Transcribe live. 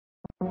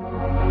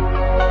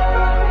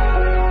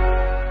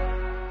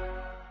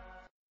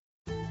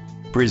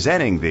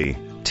Presenting the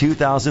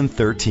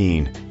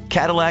 2013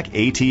 Cadillac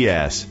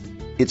ATS.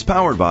 It's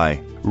powered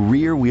by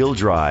rear-wheel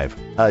drive,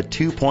 a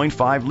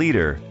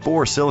 2.5-liter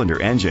 4-cylinder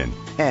engine,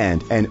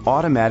 and an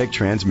automatic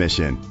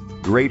transmission.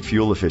 Great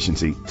fuel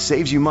efficiency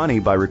saves you money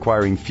by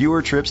requiring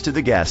fewer trips to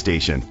the gas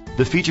station.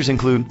 The features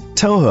include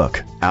tow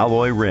hook,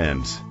 alloy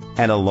rims,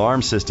 an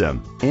alarm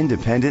system,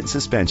 independent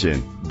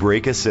suspension,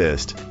 brake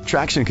assist,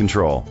 traction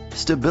control,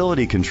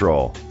 stability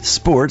control,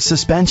 sport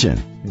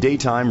suspension,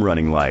 daytime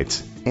running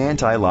lights,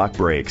 anti-lock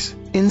brakes.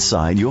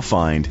 Inside you'll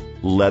find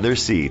leather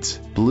seats,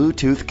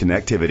 Bluetooth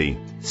connectivity,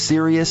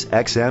 Sirius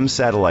XM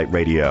satellite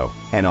radio,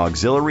 an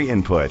auxiliary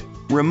input,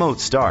 remote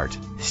start,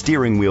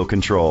 steering wheel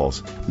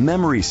controls,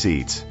 memory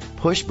seats,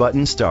 push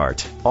button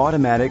start,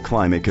 automatic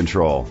climate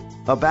control,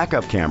 a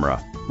backup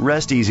camera.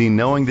 Rest easy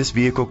knowing this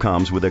vehicle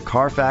comes with a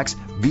Carfax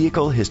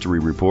Vehicle History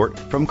Report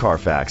from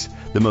Carfax,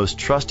 the most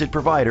trusted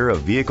provider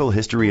of vehicle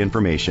history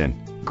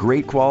information.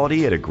 Great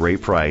quality at a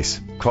great price.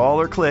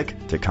 Call or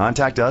click to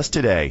contact us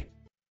today.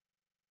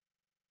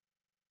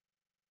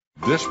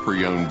 This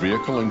pre-owned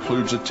vehicle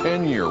includes a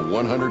 10-year,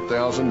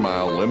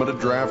 100,000-mile limited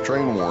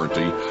drivetrain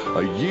warranty,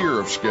 a year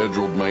of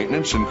scheduled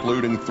maintenance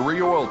including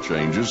 3 oil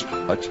changes,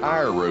 a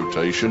tire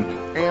rotation,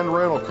 and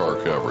rental car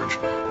coverage.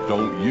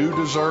 Don't you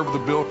deserve the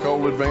Bill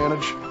Cole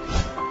advantage?